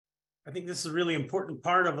I think this is a really important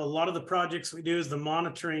part of a lot of the projects we do is the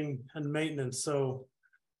monitoring and maintenance. So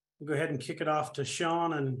we'll go ahead and kick it off to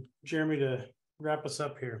Sean and Jeremy to wrap us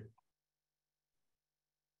up here.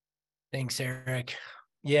 Thanks, Eric.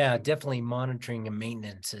 Yeah, definitely monitoring and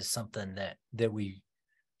maintenance is something that we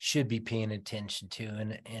should be paying attention to,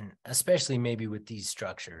 and especially maybe with these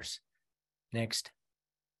structures. Next.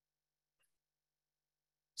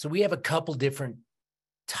 So we have a couple different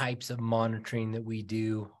types of monitoring that we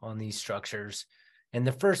do on these structures. And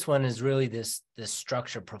the first one is really this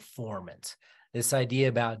structure performance. This idea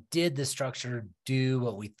about, did the structure do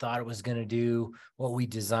what we thought it was going to do, what we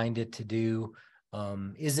designed it to do?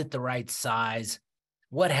 Is it the right size?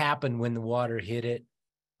 What happened when the water hit it?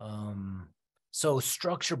 So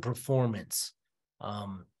structure performance.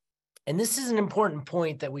 And this is an important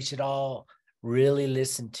point that we should all really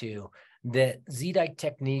listen to, that Zeedyk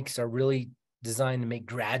techniques are really designed to make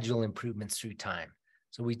gradual improvements through time.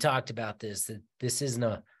 So we talked about this, that this isn't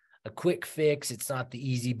a quick fix. It's not the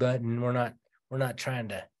easy button. We're not trying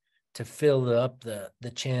to fill up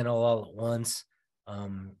the channel all at once.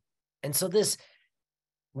 And so this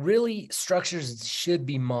really, structures should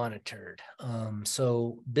be monitored.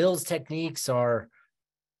 So Bill's techniques are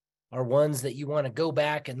ones that you want to go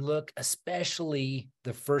back and look, especially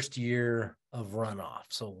the first year of runoff.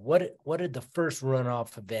 So what did the first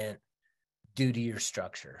runoff event do to your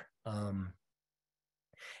structure? And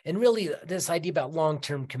really this idea about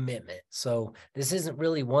long-term commitment. So this isn't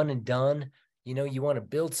really one and done. You know, you want to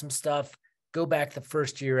build some stuff, go back the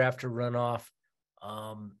first year after runoff.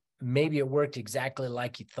 Maybe it worked exactly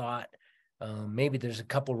like you thought. Maybe there's a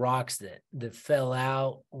couple rocks that fell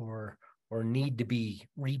out or need to be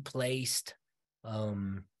replaced.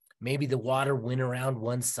 Maybe the water went around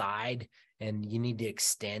one side and you need to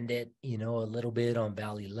extend it, you know, a little bit on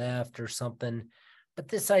valley left or something. But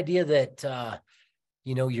this idea that,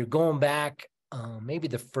 you know, you're going back, maybe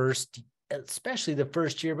especially the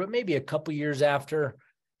first year, but maybe a couple years after,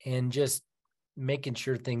 and just making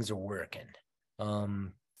sure things are working.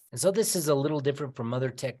 And so this is a little different from other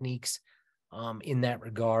techniques in that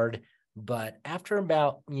regard. But after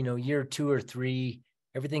about, you know, year 2 or 3,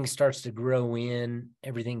 everything starts to grow in.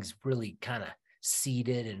 Everything's really kind of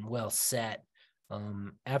seated and well set.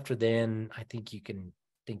 After then, I think you can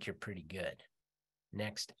think you're pretty good.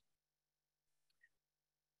 Next.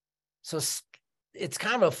 So it's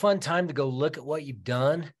kind of a fun time to go look at what you've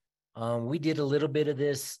done. We did a little bit of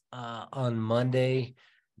this on Monday.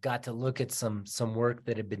 Got to look at some work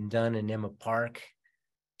that had been done in Emma Park,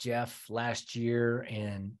 Jeff, last year,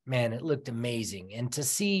 and man, it looked amazing. And to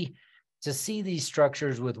see these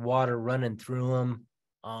structures with water running through them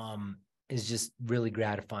is just really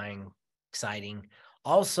gratifying, exciting.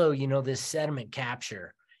 Also, you know, this sediment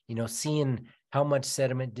capture, you know, seeing how much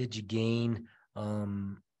sediment did you gain.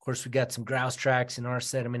 Of course, we got some grouse tracks in our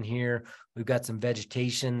sediment here. We've got some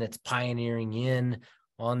vegetation that's pioneering in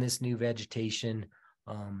on this new vegetation.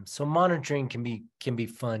 So monitoring can be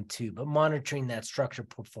fun too, but monitoring that structure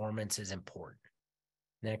performance is important.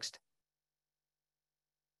 Next.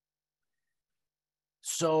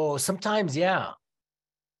 So sometimes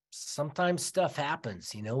stuff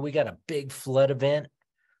happens. You know, we got a big flood event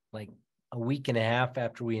like a week and a half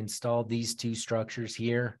after we installed these 2 structures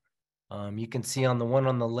here. You can see on the one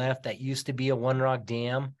on the left, that used to be a one rock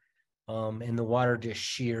dam, and the water just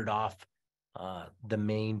sheared off the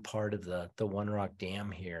main part of the one rock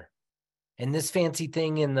dam here. And this fancy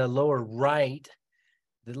thing in the lower right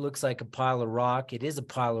that looks like a pile of rock, it is a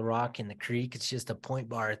pile of rock in the creek. It's just a point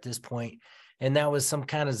bar at this point. And that was some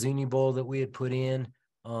kind of Zuni bowl that we had put in.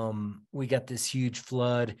 We got this huge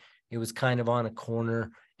flood. It was kind of on a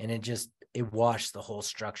corner, and it washed the whole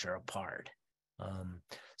structure apart.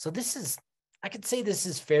 So I could say this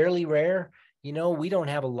is fairly rare. You know, we don't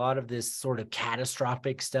have a lot of this sort of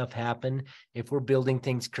catastrophic stuff happen. If we're building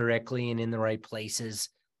things correctly and in the right places,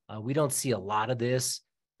 we don't see a lot of this.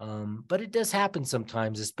 But it does happen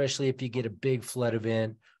sometimes, especially if you get a big flood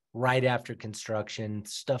event right after construction.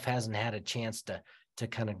 Stuff hasn't had a chance to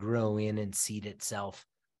kind of grow in and seed itself.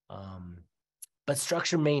 But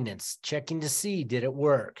structure maintenance, checking to see, did it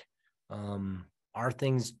work? Are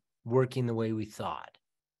things working the way we thought?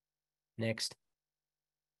 Next.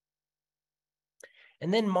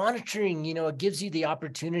 And then monitoring, you know, it gives you the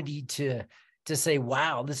opportunity to say,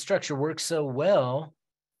 wow, this structure works so well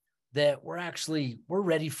that we're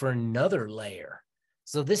ready for another layer.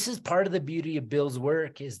 So this is part of the beauty of Bill's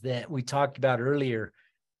work, is that we talked about earlier,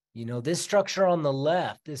 you know, this structure on the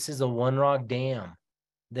left, this is a one rock dam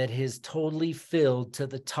that has totally filled to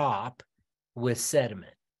the top with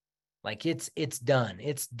sediment. Like it's done.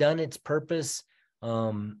 It's done its purpose.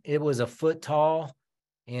 It was a foot tall.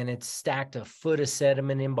 and it's stacked a foot of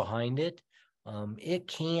sediment in behind it, it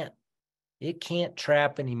can't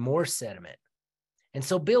trap any more sediment. And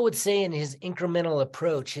so Bill would say in his incremental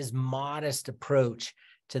approach, his modest approach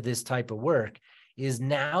to this type of work is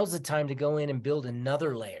now's the time to go in and build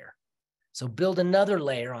another layer. So build another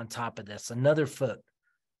layer on top of this, another foot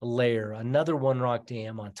layer, another one rock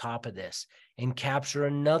dam on top of this, and capture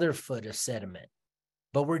another foot of sediment.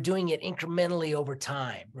 But we're doing it incrementally over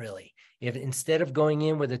time, really. If instead of going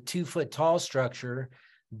in with a 2 foot tall structure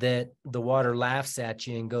that the water laughs at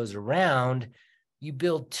you and goes around, you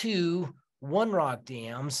build 2 one rock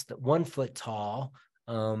dams that 1 foot tall.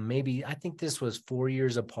 Maybe I think this was 4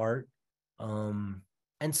 years apart.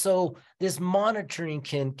 And so this monitoring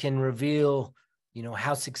can reveal,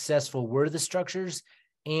 how successful were the structures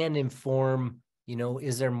and inform,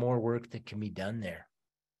 is there more work that can be done there?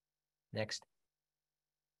 Next.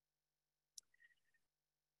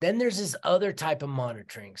 Then there's this other type of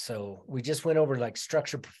monitoring. So we just went over like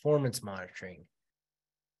structure performance monitoring.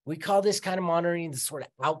 We call this kind of monitoring the sort of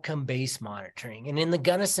outcome-based monitoring. And in the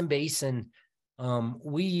Gunnison Basin,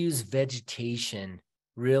 we use vegetation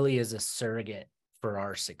really as a surrogate for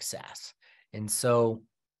our success. And so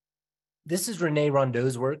this is Renee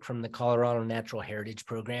Rondeau's work from the Colorado Natural Heritage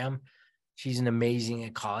Program. She's an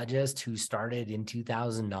amazing ecologist who started in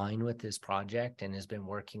 2009 with this project and has been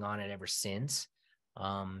working on it ever since.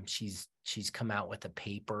 She's come out with a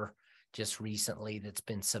paper just recently that's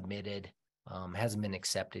been submitted. Hasn't been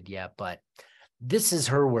accepted yet, but this is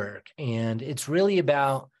her work. And it's really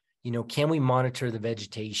about, can we monitor the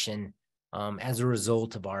vegetation as a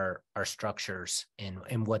result of our structures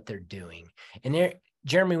and what they're doing. And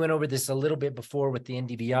Jeremy went over this a little bit before with the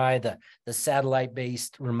NDVI, the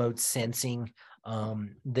satellite-based remote sensing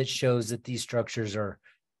that shows that these structures are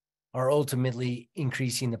ultimately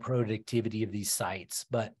increasing the productivity of these sites.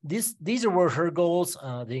 But these are her goals.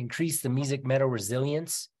 They increase the mesic meadow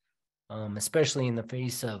resilience, especially in the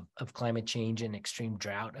face of climate change and extreme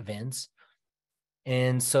drought events.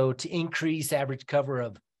 And so to increase average cover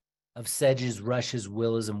of sedges, rushes,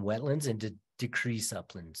 willows, and wetlands, and to decrease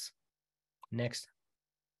uplands. Next.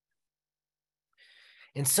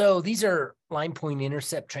 And so these are line point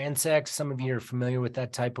intercept transects. Some of you are familiar with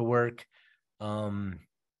that type of work. And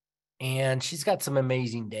she's got some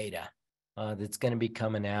amazing data that's going to be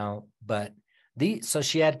coming out. But so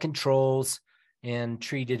she had controls and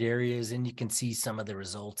treated areas, and you can see some of the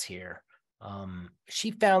results here.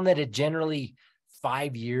 She found that it generally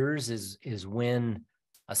 5 years is when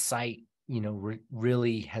a site,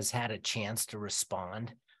 really has had a chance to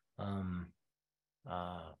respond.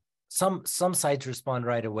 Some sites respond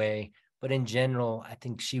right away, but in general, I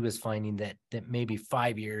think she was finding that maybe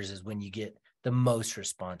 5 years is when you get the most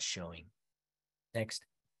response showing. Next.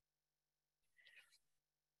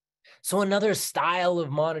 So another style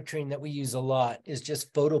of monitoring that we use a lot is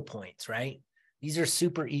just photo points, right? These are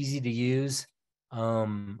super easy to use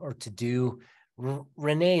or to do.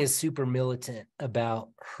 Renee is super militant about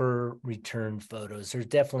her return photos. There's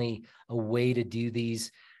definitely a way to do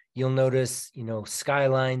these. You'll notice,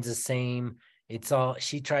 skyline's the same.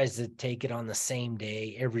 She tries to take it on the same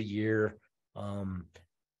day every year. You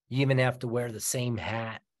even have to wear the same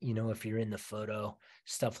hat, if you're in the photo,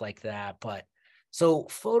 stuff like that. But so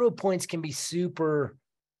photo points can be super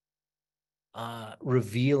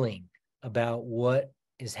revealing about what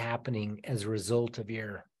is happening as a result of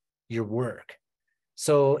your work.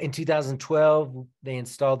 So in 2012, they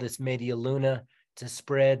installed this Media Luna to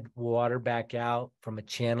spread water back out from a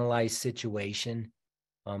channelized situation.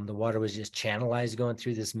 The water was just channelized going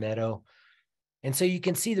through this meadow. And so you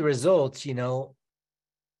can see the results,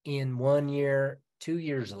 in 1 year, 2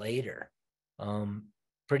 years later.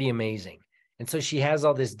 Pretty amazing. And so she has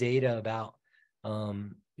all this data about,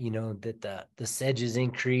 that the sedges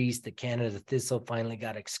increased, the Canada thistle finally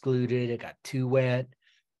got excluded, it got too wet.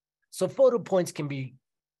 So photo points can be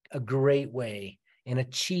a great way and a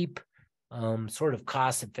cheap, sort of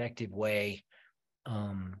cost-effective way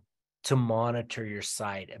to monitor your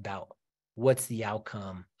site about what's the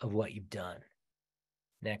outcome of what you've done.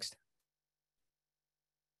 Next.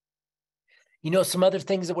 Some other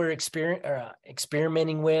things that we're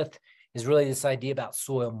experimenting with is really this idea about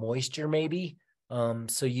soil moisture, maybe.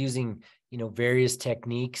 So using, various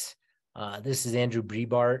techniques. This is Andrew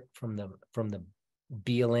Breibart from the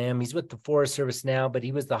BLM. He's with the Forest Service now, but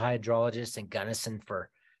he was the hydrologist in Gunnison for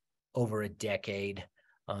over a decade.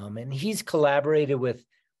 And he's collaborated with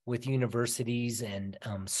universities and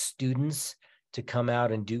students to come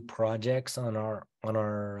out and do projects on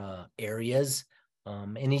our areas.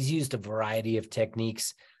 And he's used a variety of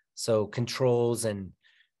techniques, so controls and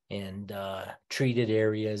treated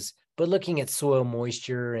areas. but looking at soil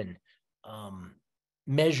moisture and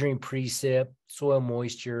measuring precip, soil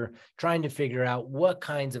moisture, trying to figure out what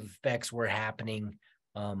kinds of effects were happening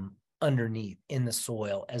underneath in the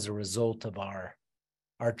soil as a result of our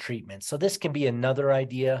treatment. So this can be another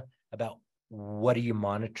idea about what are you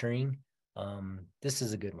monitoring. This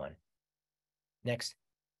is a good one. Next.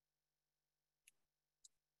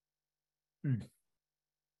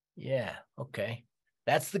 Yeah, okay.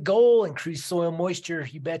 That's the goal, increase soil moisture,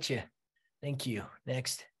 you betcha. Thank you.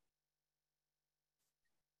 Next.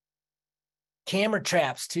 Camera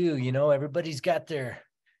traps too, you know, everybody's got their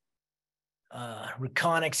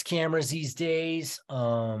Reconyx cameras these days.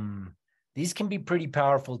 These can be pretty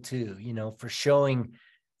powerful too, you know, for showing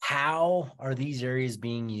how are these areas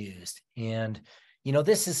being used. And, you know,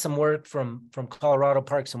 this is some work from Colorado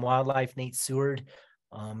Parks and Wildlife, Nate Seward.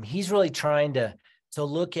 He's really trying to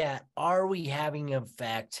look at, are we having an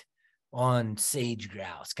effect on sage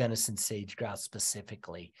grouse, Gunnison sage grouse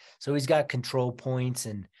specifically? So he's got control points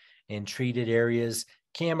and treated areas.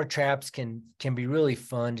 Camera traps can be really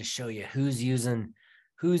fun to show you who's using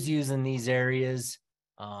these areas,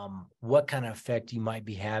 what kind of effect you might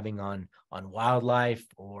be having on wildlife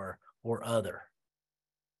or other.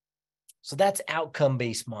 So that's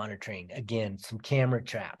outcome-based monitoring. Again, some camera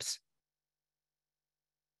traps.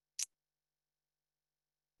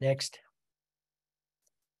 Next.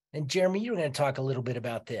 And Jeremy, you're going to talk a little bit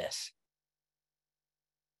about this.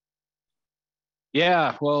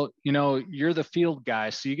 Yeah, well, you know, you're the field guy,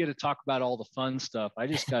 so you get to talk about all the fun stuff. I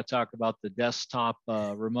just got to talk about the desktop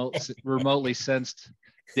remotely sensed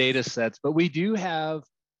data sets. But we do have,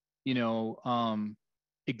 you know,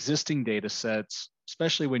 existing data sets,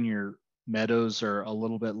 especially when your meadows are a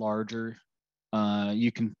little bit larger.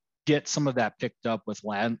 You can get some of that picked up with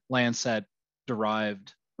Landsat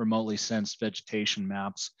derived remotely sensed vegetation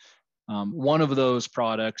maps. One of those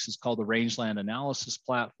products is called the Rangeland Analysis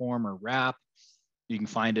Platform, or RAP. You can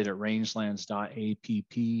find it at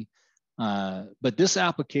rangelands.app. But this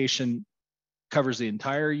application covers the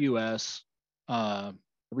entire US,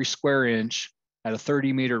 every square inch at a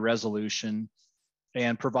 30-meter resolution,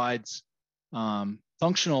 and provides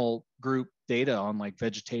functional group data on like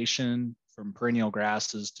vegetation from perennial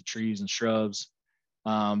grasses to trees and shrubs.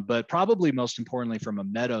 But probably most importantly from a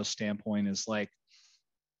meadow standpoint is like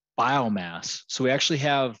biomass. So we actually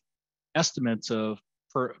have estimates of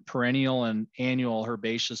perennial and annual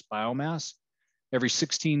herbaceous biomass every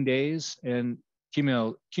 16 days and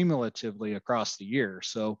cumulatively across the year.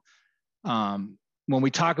 So when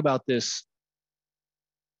we talk about this,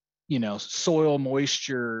 you know, soil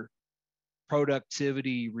moisture,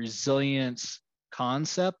 productivity, resilience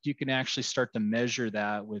concept, you can actually start to measure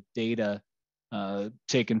that with data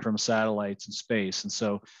taken from satellites in space. And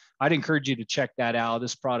so I'd encourage you to check that out.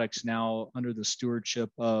 This product's now under the stewardship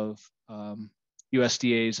of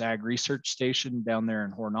USDA's Ag Research Station down there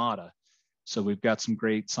in Jornada. So we've got some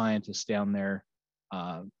great scientists down there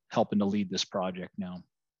helping to lead this project now.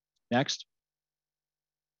 Next.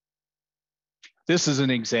 This is an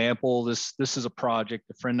example. This is a project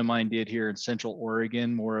a friend of mine did here in Central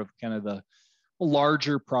Oregon, more of kind of the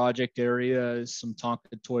larger project area, some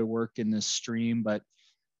Tonka toy work in this stream, but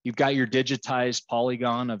you've got your digitized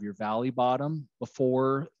polygon of your valley bottom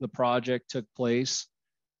before the project took place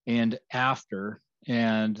and after.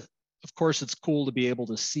 And of course, it's cool to be able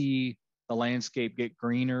to see the landscape get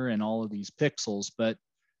greener and all of these pixels, but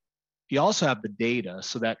you also have the data.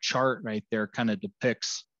 So that chart right there kind of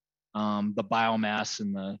depicts the biomass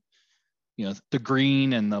and the, you know, the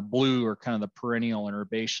green and the blue are kind of the perennial and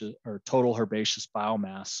herbaceous or total herbaceous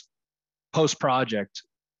biomass. Post-project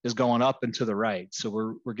is going up and to the right.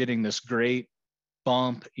 So we're getting this great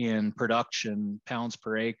bump in production pounds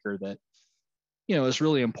per acre that, you know, is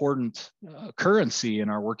really important currency in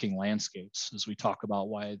our working landscapes as we talk about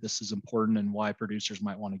why this is important and why producers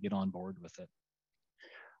might want to get on board with it.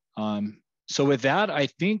 So with that, I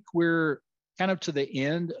think we're kind of to the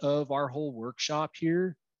end of our whole workshop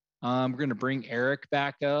here. We're going to bring Eric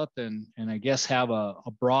back up and I guess have a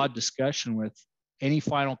broad discussion with any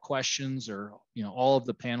final questions or, you know, all of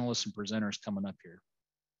the panelists and presenters coming up here.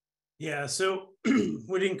 Yeah, so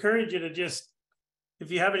would encourage you to just,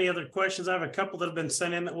 if you have any other questions, I have a couple that have been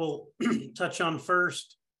sent in that we'll touch on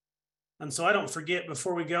first. And so I don't forget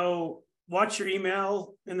before we go, watch your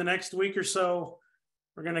email in the next week or so.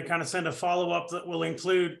 We're going to kind of send a follow-up that will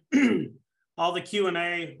include all the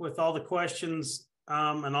Q&A with all the questions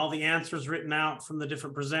and all the answers written out from the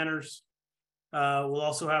different presenters. We'll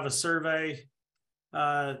also have a survey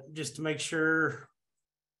just to make sure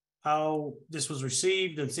how this was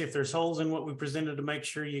received and see if there's holes in what we presented to make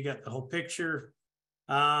sure you got the whole picture.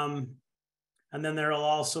 And then there'll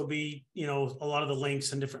also be, you know, a lot of the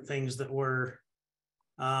links and different things that were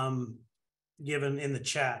given in the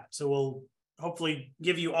chat. So we'll hopefully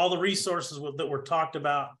give you all the resources that were talked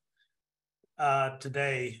about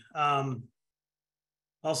today.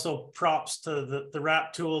 Also props to the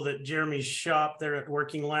wrap tool that Jeremy's shop there at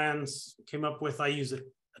Working Lands came up with. I use it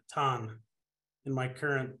a ton in my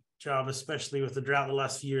current job, especially with the drought the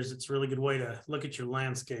last few years. It's a really good way to look at your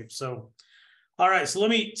landscape. So, all right, so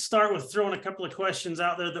let me start with throwing a couple of questions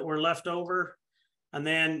out there that were left over. And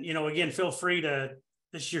then, you know, again, feel free to,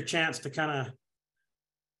 this is your chance to kind of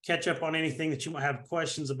catch up on anything that you might have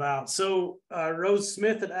questions about. So Rose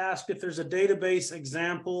Smith had asked if there's a database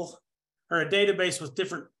example or a database with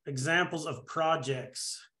different examples of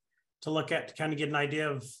projects to look at to kind of get an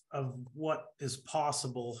idea of what is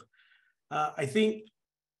possible. I think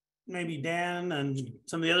maybe Dan and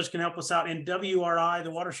some of the others can help us out. In WRI,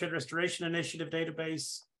 the Watershed Restoration Initiative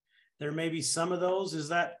database, there may be some of those. Is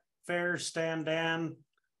that fair, Stan, Dan,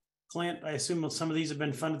 Clint? I assume some of these have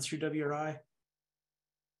been funded through WRI.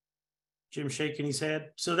 Jim shaking his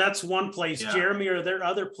head. So that's one place. Yeah. Jeremy, are there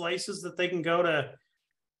other places that they can go to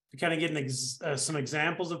kind of get some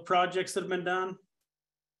examples of projects that have been done?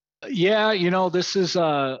 Yeah, you know, this is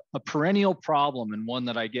a perennial problem and one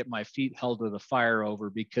that I get my feet held to the fire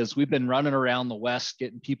over, because we've been running around the West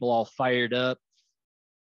getting people all fired up.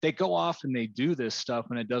 They go off and they do this stuff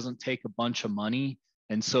and it doesn't take a bunch of money.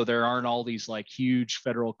 And so there aren't all these like huge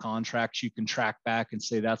federal contracts you can track back and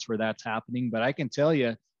say that's where that's happening. But I can tell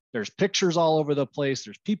you, there's pictures all over the place.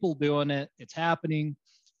 There's people doing it. It's happening.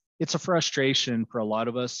 It's a frustration for a lot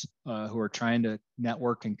of us who are trying to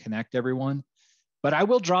network and connect everyone. But I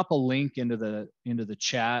will drop a link into the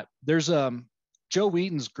chat. There's Joe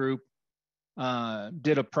Wheaton's group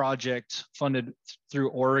did a project funded through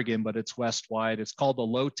Oregon, but it's West-wide. It's called the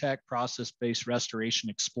Low Tech Process-Based Restoration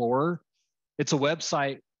Explorer. It's a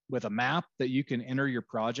website with a map that you can enter your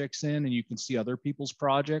projects in, and you can see other people's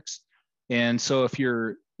projects. And so if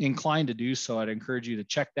you're inclined to do so, I'd encourage you to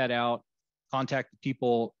check that out. Contact the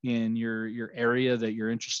people in your area that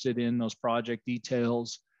you're interested in, those project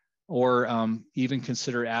details, or even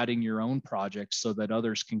consider adding your own projects so that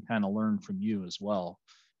others can kind of learn from you as well.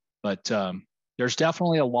 But there's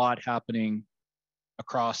definitely a lot happening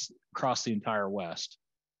across the entire West.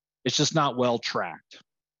 It's just not well tracked.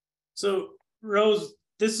 So Rose,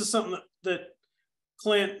 this is something that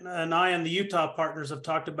Clint and I and the Utah partners have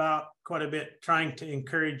talked about quite a bit, trying to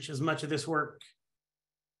encourage as much of this work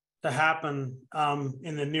to happen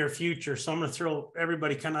in the near future. So I'm going to throw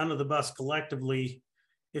everybody kind of under the bus collectively.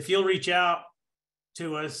 If you'll reach out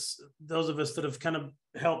to us, those of us that have kind of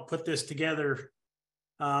helped put this together,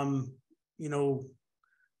 you know,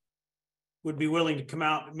 would be willing to come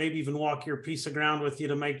out, maybe even walk your piece of ground with you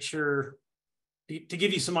to make sure, to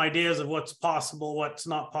give you some ideas of what's possible, what's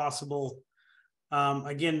not possible.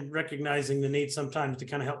 Again, recognizing the need sometimes to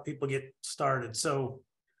kind of help people get started. So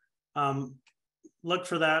look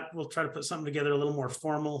for that. We'll try to put something together a little more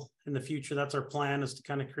formal in the future. That's our plan, is to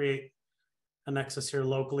kind of create a nexus here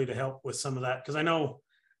locally to help with some of that. Because I know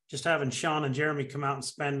just having Sean and Jeremy come out and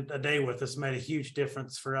spend a day with us made a huge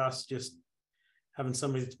difference for us, just having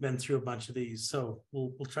somebody that's been through a bunch of these. So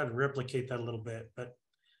we'll try to replicate that a little bit. But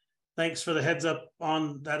thanks for the heads up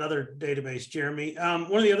on that other database, Jeremy.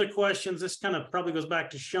 One of the other questions, this kind of probably goes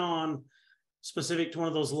back to Sean, specific to one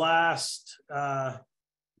of those last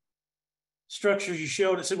structures you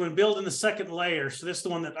showed. It said when building the second layer, so this is the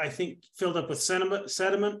one that I think filled up with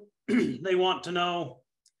sediment. They want to know,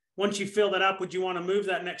 once you fill that up, would you want to move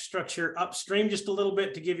that next structure upstream just a little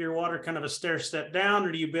bit to give your water kind of a stair step down,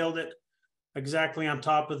 or do you build it exactly on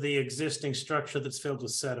top of the existing structure that's filled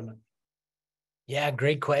with sediment? Yeah,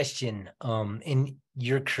 great question. And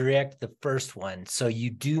you're correct, the first one. So you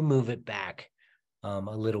do move it back a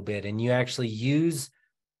little bit, and you actually use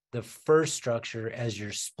the first structure as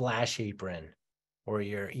your splash apron or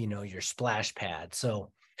your splash pad.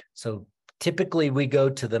 So typically we go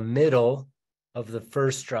to the middle of the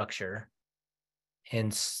first structure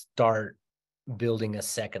and start building a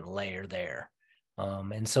second layer there.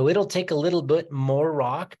 And so it'll take a little bit more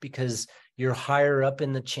rock because you're higher up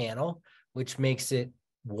in the channel, which makes it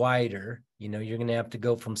wider. You know, you're going to have to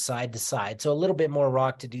go from side to side. So a little bit more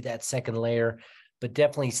rock to do that second layer, but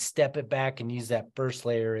definitely step it back and use that first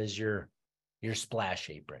layer as your splash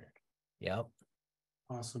apron. Yep.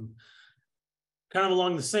 Awesome. Kind of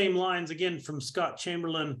along the same lines, again, from Scott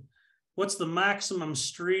Chamberlain, what's the maximum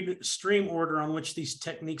stream order on which these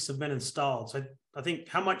techniques have been installed? So I think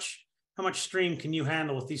how much stream can you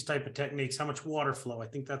handle with these type of techniques? How much water flow? I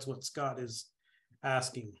think that's what Scott is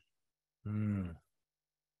asking.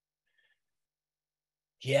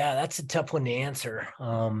 Yeah, that's a tough one to answer.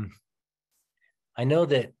 I know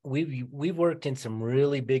that we've worked in some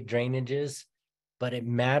really big drainages, but it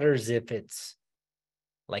matters if it's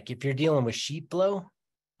like if you're dealing with sheet flow,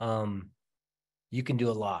 you can do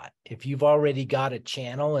a lot. If you've already got a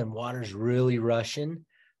channel and water's really rushing,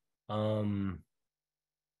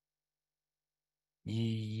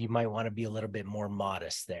 you might want to be a little bit more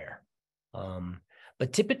modest there.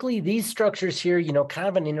 But typically these structures here, you know, kind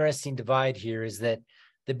of an interesting divide here is that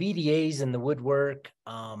the BDAs and the woodwork,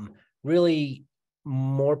 really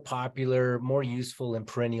more popular, more useful in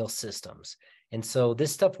perennial systems. And so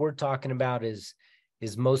this stuff we're talking about is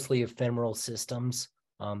mostly ephemeral systems.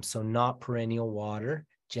 So not perennial water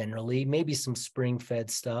generally, maybe some spring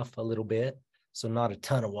fed stuff a little bit. So not a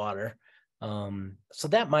ton of water. So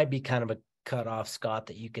that might be kind of a cutoff, Scott,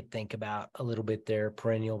 that you could think about a little bit there,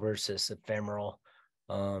 perennial versus ephemeral.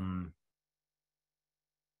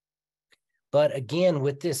 But again,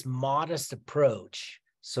 with this modest approach,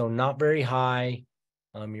 so not very high,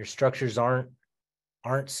 your structures aren't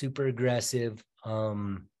super aggressive.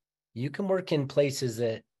 You can work in places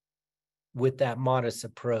that with that modest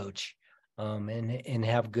approach, and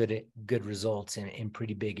have good results in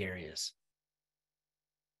pretty big areas.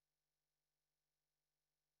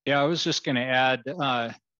 Yeah, I was just going to add,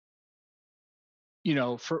 you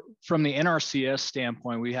know, from the NRCS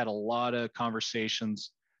standpoint, we had a lot of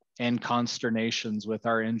conversations and consternations with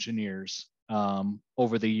our engineers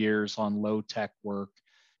over the years on low tech work.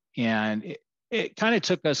 And it kind of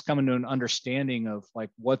took us coming to an understanding of like,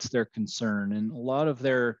 what's their concern. And a lot of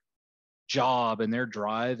their job and their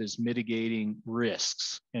drive is mitigating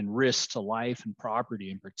risks and risks to life and property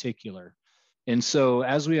in particular. And so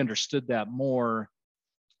as we understood that more,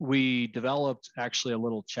 we developed actually a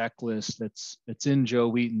little checklist that's in Joe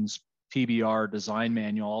Wheaton's PBR design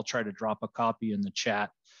manual. I'll try to drop a copy in the chat.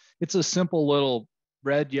 It's a simple little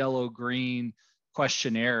red, yellow, green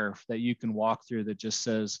questionnaire that you can walk through that just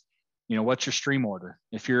says, you know, what's your stream order?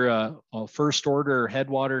 If you're a first order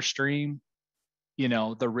headwater stream, you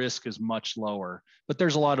know, the risk is much lower. But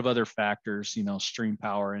there's a lot of other factors, you know, stream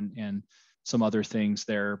power and some other things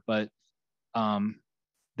there. But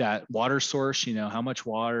that water source, you know, how much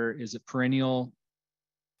water, is it perennial?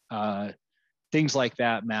 Things like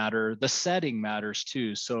that matter. The setting matters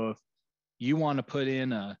too. So if you want to put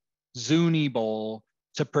in a Zuni bowl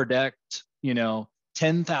to protect, you know,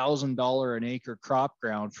 $10,000 an acre crop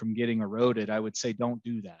ground from getting eroded, I would say don't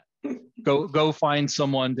do that. Go find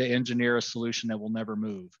someone to engineer a solution that will never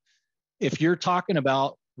move. If you're talking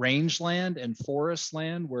about rangeland and forest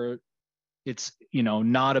land where it's, you know,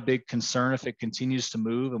 not a big concern if it continues to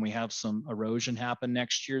move and we have some erosion happen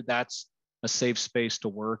next year, that's a safe space to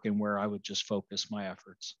work and where I would just focus my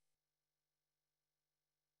efforts.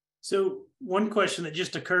 So one question that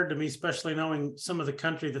just occurred to me, especially knowing some of the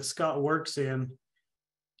country that Scott works in,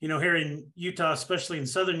 you know, here in Utah, especially in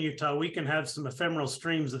southern Utah, we can have some ephemeral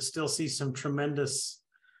streams that still see some tremendous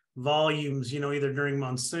volumes, you know, either during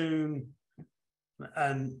monsoon.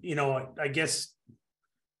 And, you know, I guess,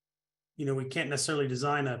 you know, we can't necessarily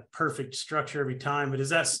design a perfect structure every time, but is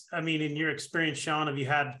that, I mean, in your experience, Sean, have you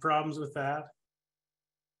had problems with that?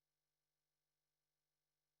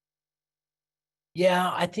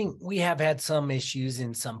 Yeah, I think we have had some issues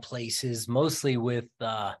in some places, mostly with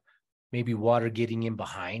maybe water getting in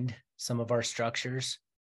behind some of our structures.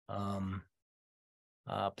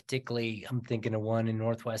 Particularly, I'm thinking of one in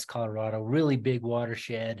Northwest Colorado, really big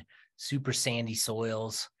watershed, super sandy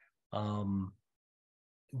soils.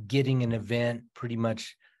 Getting an event pretty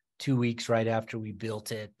much 2 weeks right after we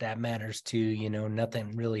built it, that matters too. You know,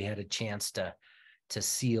 nothing really had a chance to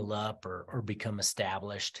seal up or become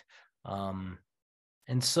established.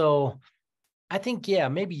 And so I think, yeah,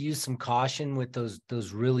 maybe use some caution with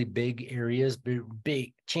those really big areas,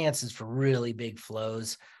 big chances for really big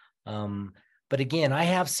flows. But again, I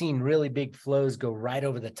have seen really big flows go right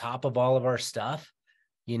over the top of all of our stuff,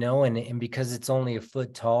 you know, and because it's only a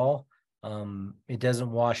foot tall, it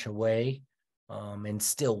doesn't wash away, and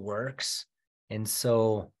still works. And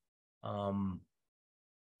so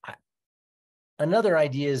another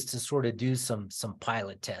idea is to sort of do some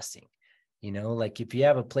pilot testing, you know, like if you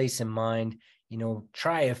have a place in mind, you know,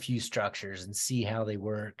 try a few structures and see how they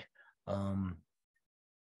work.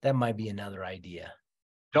 That might be another idea.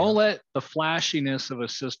 Don't let the flashiness of a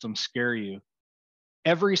system scare you.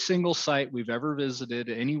 Every single site we've ever visited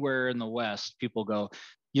anywhere in the West, people go,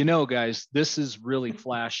 you know, guys, this is really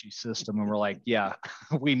flashy system. And we're like, yeah,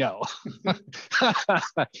 we know.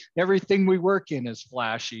 Everything we work in is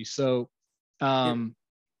flashy. So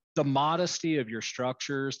the modesty of your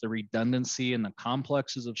structures, the redundancy and the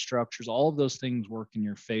complexes of structures, all of those things work in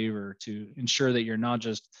your favor to ensure that you're not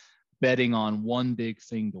just betting on one big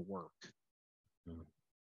thing to work.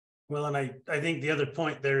 Well, and I think the other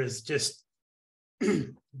point there is just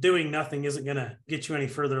doing nothing isn't going to get you any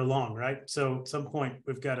further along, right? So at some point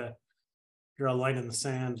we've got to draw a line in the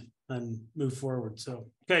sand and move forward. So,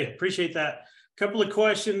 okay, appreciate that. Couple of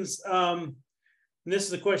questions. And this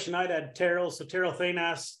is a question I'd had Terrell. So Terrell Thane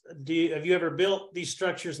asked, have you ever built these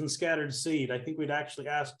structures and scattered seed? I think we'd actually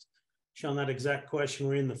asked Sean that exact question.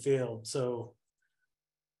 We're in the field. So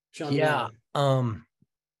Sean, yeah.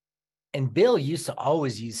 And Bill used to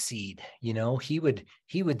always use seed. You know, he would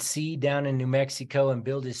seed down in New Mexico and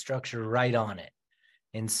build his structure right on it.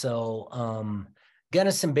 And so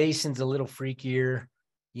Gunnison Basin's a little freakier.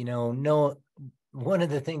 You know, one of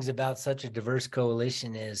the things about such a diverse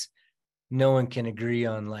coalition is no one can agree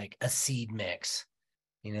on like a seed mix.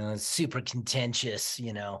 You know, it's super contentious,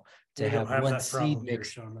 you know, to have one seed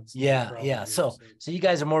mix. Yeah. So you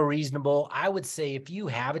guys are more reasonable. I would say if you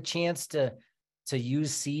have a chance to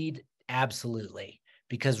use seed, absolutely.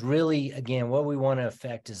 Because really, again, what we want to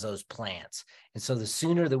affect is those plants. And so the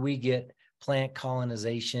sooner that we get plant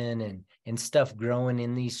colonization and stuff growing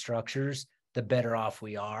in these structures, the better off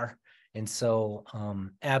we are. And so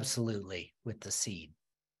absolutely with the seed.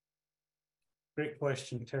 Great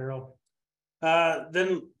question, Terrell.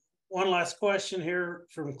 Then one last question here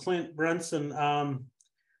from Clint Brunson. And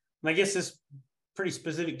I guess this is pretty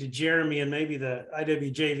specific to Jeremy and maybe the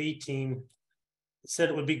IWJV team. It said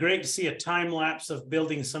it would be great to see a time lapse of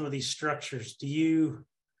building some of these structures. Do you,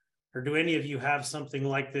 or do any of you have something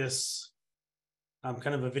like this?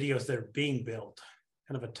 Kind of a video as they're being built,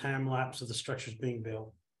 kind of a time lapse of the structures being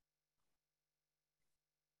built.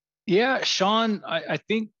 Yeah, Sean, I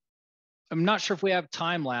think, I'm not sure if we have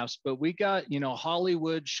time lapse, but we got, you know,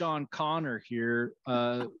 Hollywood Sean Connor here.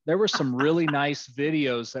 There were some really nice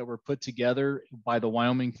videos that were put together by the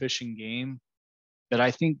Wyoming Fish and Game that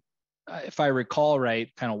I think, if I recall right,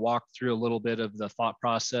 kind of walked through a little bit of the thought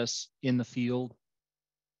process in the field.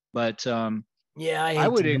 But yeah, I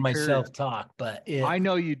would hear myself talk, but I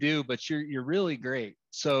know you do, but you're really great.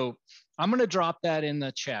 So I'm going to drop that in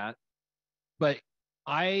the chat, but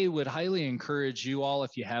I would highly encourage you all,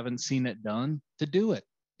 if you haven't seen it done, to do it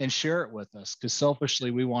and share it with us, because selfishly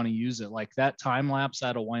we want to use it. Like that time lapse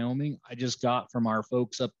out of Wyoming, I just got from our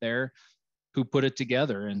folks up there who put it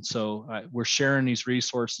together. And so we're sharing these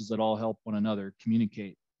resources that all help one another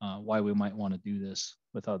communicate why we might want to do this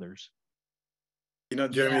with others. You know,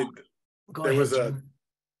 Jeremy, yeah.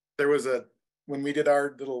 there was a, when we did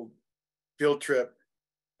our little field trip,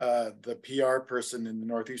 the PR person in the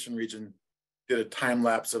Northeastern region did a time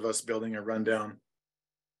lapse of us building a rundown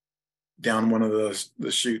down one of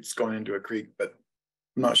the chutes going into a creek, but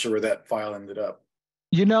I'm not sure where that file ended up.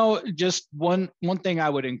 You know, just one thing I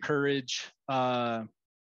would encourage Utahns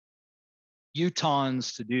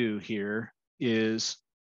to do here is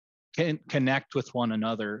connect with one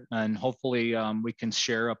another, and hopefully we can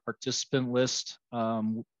share a participant list,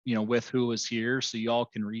 you know, with who is here, so you all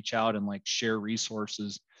can reach out and like share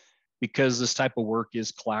resources, because this type of work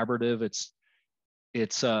is collaborative.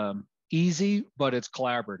 It's easy, but it's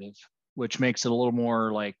collaborative, which makes it a little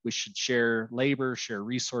more like we should share labor, share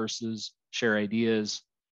resources, share ideas.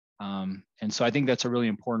 And so I think that's a really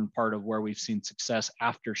important part of where we've seen success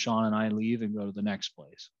after Sean and I leave and go to the next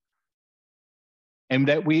place. And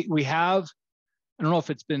that we have, I don't know if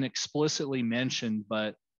it's been explicitly mentioned,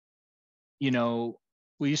 but, you know,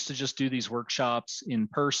 we used to just do these workshops in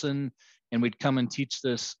person, and we'd come and teach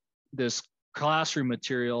this classroom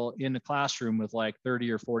material in the classroom with like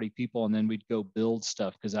 30 or 40 people, and then we'd go build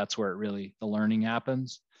stuff, because that's where the learning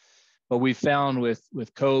happens. But we found with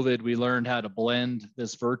COVID, we learned how to blend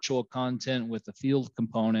this virtual content with the field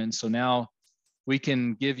component. So now we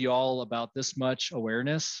can give you all about this much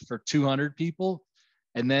awareness for 200 people.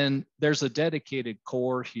 And then there's a dedicated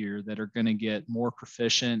core here that are going to get more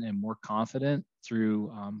proficient and more confident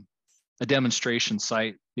through a demonstration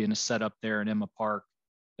site being set up there in Emma Park,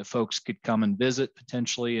 that folks could come and visit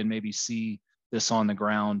potentially and maybe see this on the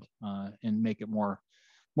ground and make it more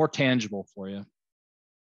tangible for you.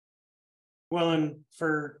 Well, and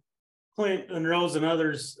for Clint and Rose and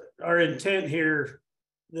others, our intent here,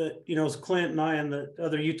 that, you know, as Clint and I and the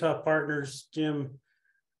other Utah partners, Jim,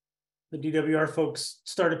 the DWR folks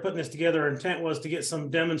started putting this together, our intent was to get some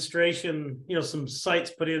demonstration, you know, some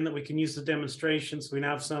sites put in that we can use the demonstration. So we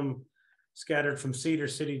now have some scattered from Cedar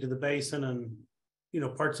City to the basin and, you know,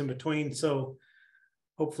 parts in between. So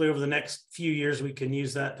hopefully over the next few years, we can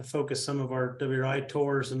use that to focus some of our WRI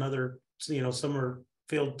tours and other, you know, summer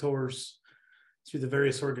field tours through the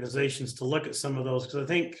various organizations to look at some of those. Because I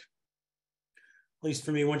think, at least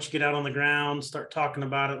for me, once you get out on the ground, start talking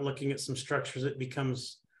about it, looking at some structures, it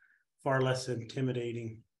becomes far less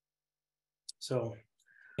intimidating. So,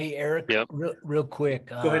 hey, Eric, Yep. real quick.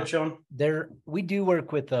 Go ahead, Sean. We do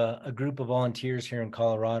work with a group of volunteers here in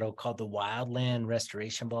Colorado called the Wildland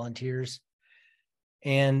Restoration Volunteers.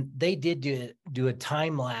 And they did do a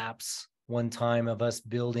time lapse one time of us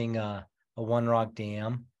building a one rock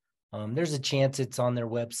dam. There's a chance it's on their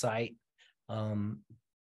website.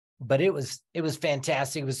 But it was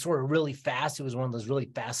fantastic. It was sort of really fast. It was one of those really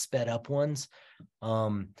fast sped up ones.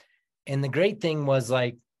 And the great thing was,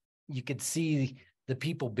 like, you could see the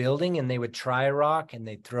people building, and they would try a rock and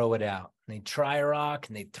they'd throw it out. And they'd try a rock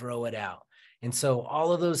and they'd throw it out. And so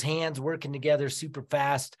all of those hands working together super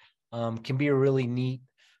fast can be a really neat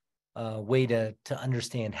way to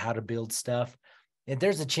understand how to build stuff. And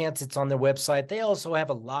there's a chance it's on their website. They also have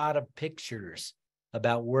a lot of pictures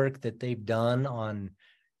about work that they've done on,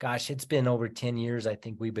 gosh, it's been over 10 years, I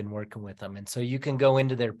think we've been working with them. And so you can go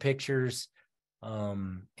into their pictures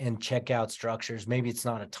and check out structures. Maybe it's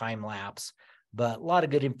not a time lapse, but a lot of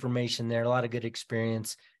good information there, a lot of good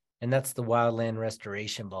experience. And that's the Wildland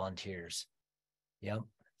Restoration Volunteers. Yep.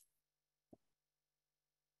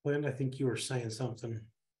 Lynn, I think you were saying something.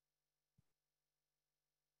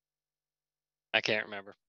 I can't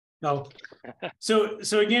remember. No. So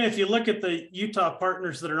again, if you look at the Utah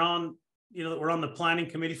partners that are on, that we're on the planning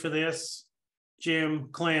committee for this, Jim,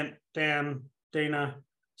 Clint, Dan, Dana,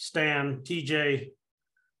 Stan, TJ,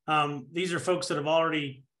 these are folks that have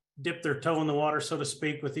already dipped their toe in the water, so to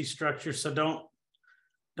speak, with these structures. So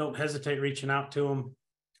don't hesitate reaching out to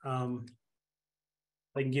them.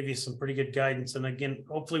 They can give you some pretty good guidance. And again,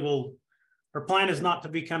 hopefully our plan is not to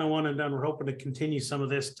be kind of one and done. We're hoping to continue some of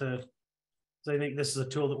this because I think this is a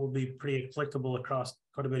tool that will be pretty applicable across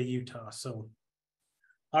quite a bit of Utah. So,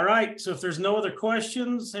 all right. So if there's no other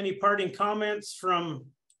questions, any parting comments from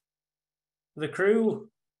the crew?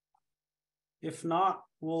 If not,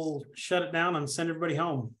 we'll shut it down and send everybody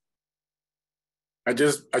home. I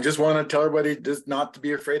just want to tell everybody just not to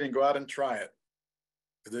be afraid and go out and try it.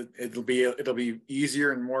 It'll be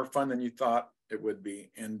easier and more fun than you thought it would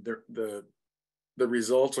be, and the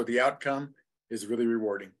results or the outcome is really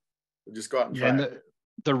rewarding. So just go out and try. And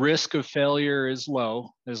the risk of failure is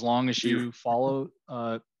low as long as you follow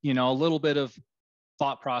a little bit of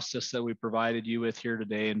thought process that we provided you with here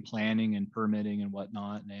today, and planning and permitting and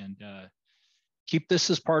whatnot, and keep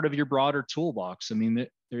this as part of your broader toolbox. I mean,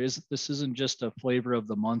 this isn't just a flavor of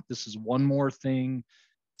the month. This is one more thing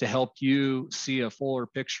to help you see a fuller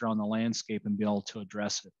picture on the landscape and be able to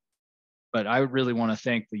address it. But I really want to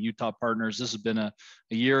thank the Utah partners. This has been a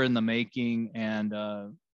year in the making, and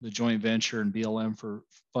the joint venture and BLM for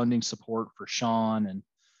funding support for Sean. And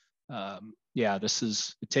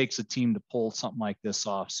it takes a team to pull something like this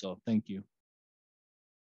off. So thank you.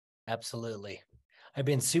 Absolutely. I've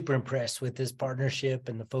been super impressed with this partnership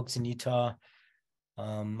and the folks in Utah.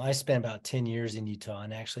 I spent about 10 years in Utah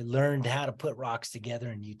and actually learned how to put rocks together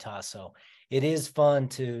in Utah. So it is fun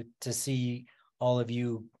to see all of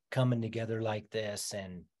you coming together like this.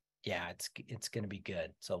 And yeah, it's going to be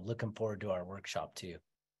good. So looking forward to our workshop too.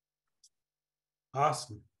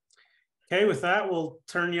 Awesome. Okay, with that, we'll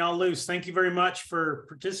turn y'all loose. Thank you very much for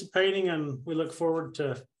participating, and we look forward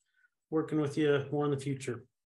to working with you more in the future.